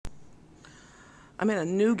I'm in a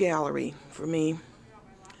new gallery for me,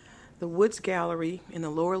 the Woods Gallery in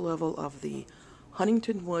the lower level of the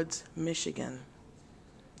Huntington Woods, Michigan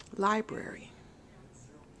Library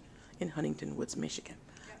in Huntington Woods, Michigan.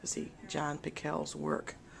 To see John Pickell's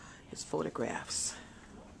work, his photographs.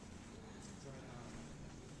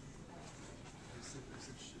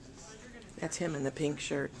 That's him in the pink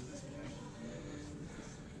shirt.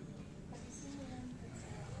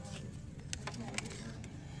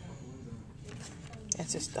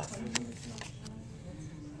 That's his stuff.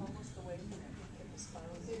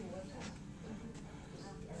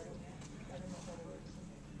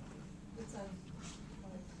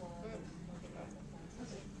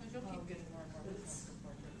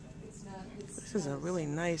 This is a really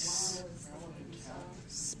nice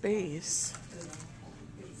space.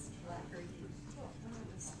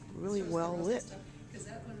 Really well lit.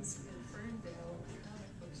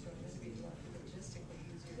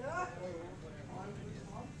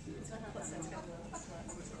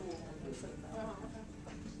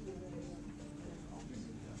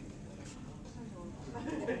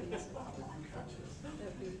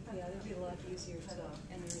 Yeah, it'd be a lot easier to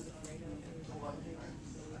enter the right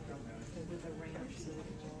with a ramp so we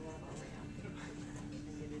can roll up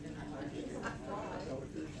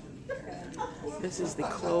a ramp. This is the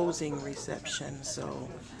closing reception, so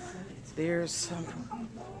there's some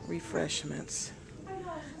refreshments.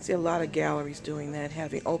 See a lot of galleries doing that,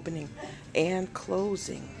 having opening and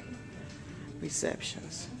closing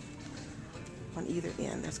receptions on either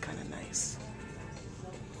end. That's kind of nice.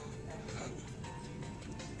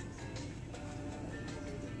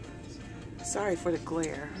 Sorry for the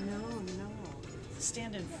glare. No.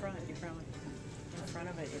 Stand in front. You probably in front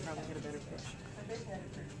of it. You probably get a better picture.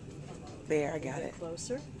 There, I got it.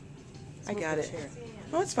 Closer. I got it.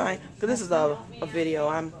 No, it's fine. But this is a video.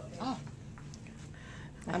 I'm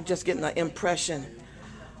just getting an impression.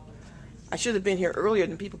 I should have been here earlier,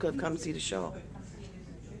 and people could have come to see the show.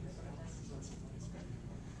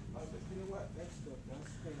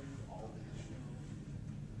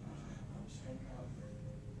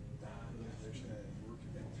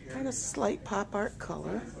 Kind of slight pop art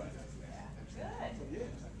color.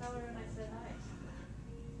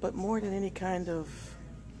 But more than any kind of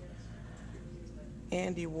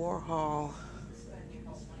Andy Warhol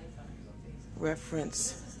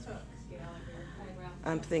reference,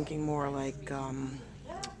 I'm thinking more like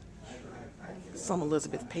some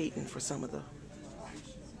Elizabeth Peyton for some of the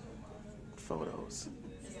photos.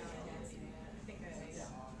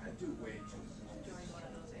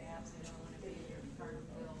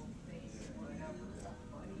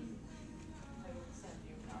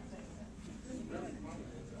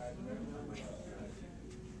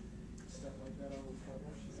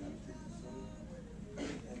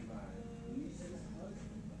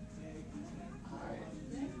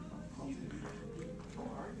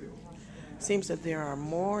 Seems that there are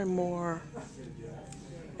more and more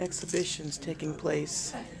exhibitions taking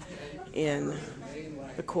place in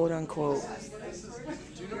the quote-unquote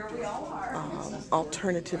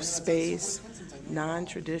alternative space,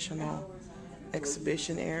 non-traditional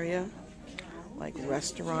exhibition area, like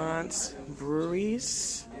restaurants,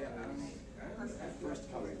 breweries,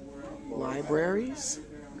 libraries,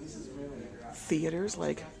 theaters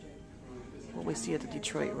like what we see at the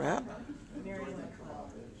Detroit Rep.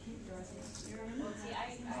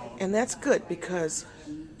 And that's good because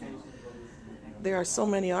there are so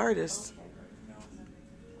many artists.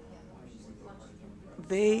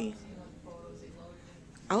 They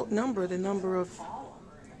outnumber the number of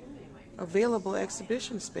available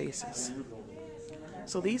exhibition spaces.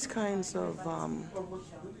 So these kinds of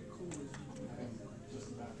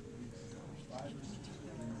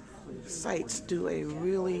sites do a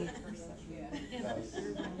really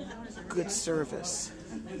good service.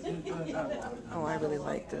 Oh, I really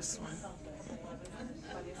like this one.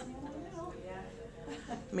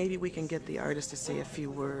 Maybe we can get the artist to say a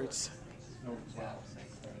few words.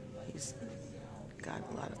 He's got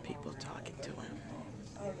a lot of people talking to him.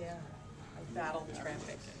 Oh yeah, I battled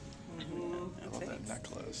traffic. I love that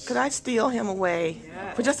necklace. Could I steal him away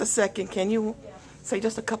for just a second? Can you say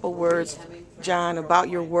just a couple words, John, about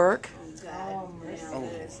your work? Oh,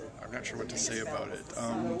 I'm not sure what to say about it.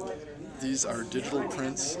 These are digital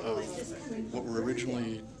prints of what were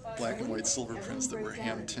originally black and white silver prints that were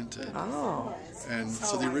hand tinted. Oh. And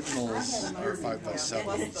so the originals are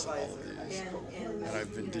 5x7s of all of these. And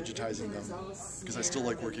I've been digitizing them because I still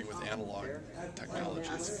like working with analog technology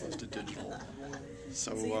as opposed to digital.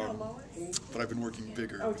 So, but I've been working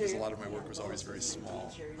bigger because a lot of my work was always very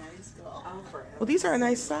small. Well, these are a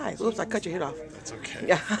nice size. Oops, I cut your head off. That's okay.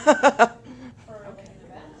 Yeah.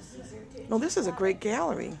 Well, this is a great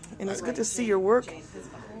gallery, and it's good to see your work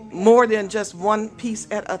more than just one piece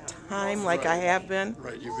at a time like I have been.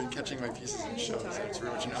 Right, you've been catching my pieces in shows, so it's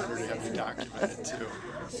very much an honor to have you document it too.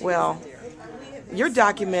 Well, you're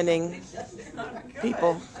documenting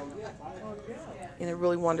people in a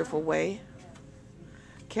really wonderful way,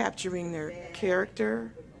 capturing their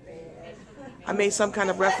character. I made some kind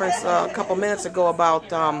of reference a couple minutes ago about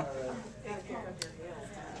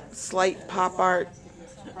slight pop art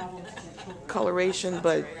coloration,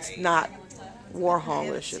 but it's not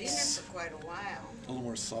Warholish. It's A little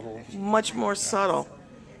more subtle. much more subtle.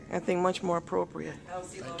 I think much more appropriate.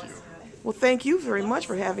 Thank you. Well, thank you very much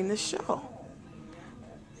for having this show.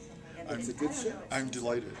 It's a good show. I'm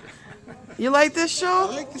delighted. You like this show?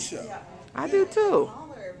 I like the show. I do too.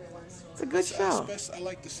 It's a good show. I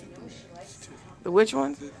like the Supermans too. The which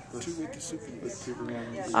one? The two with the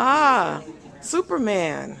Superman. Ah,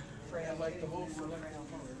 Superman.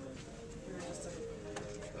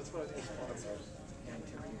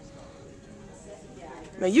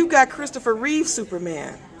 Now you've got Christopher Reeve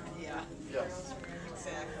Superman. Yes.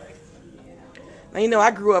 Now you know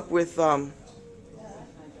I grew up with that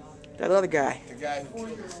other guy, The guy who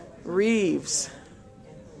killed Reeves.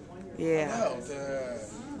 Yeah, no, the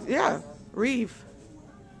yeah, Reeve.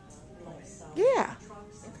 Yeah,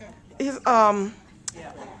 his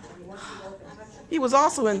he was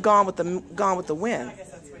also in Gone with the Wind.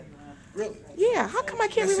 really. Yeah, how come I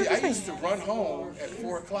can't See, remember I his used name? to run home at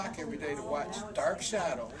 4 o'clock every day to watch Dark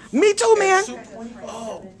Shadows. Me too, man.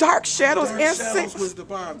 Oh, Dark Shadows Dark and Shadows Six. was the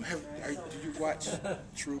bomb. Do you watch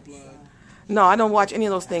True Blood? No, I don't watch any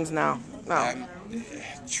of those things now. No.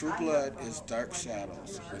 True Blood is Dark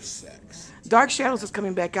Shadows with sex. Dark Shadows is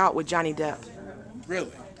coming back out with Johnny Depp.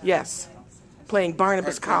 Really? Yes, playing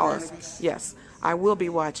Barnabas Playing Collins. Barnabas? Yes, I will be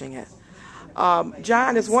watching it.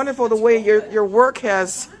 John, it's wonderful the way your work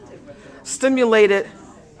has stimulated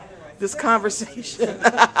this conversation.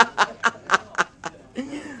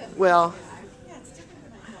 Well,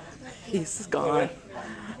 he's gone.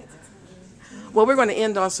 Well, we're going to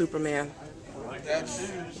end on Superman.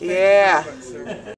 That's Yeah. sir.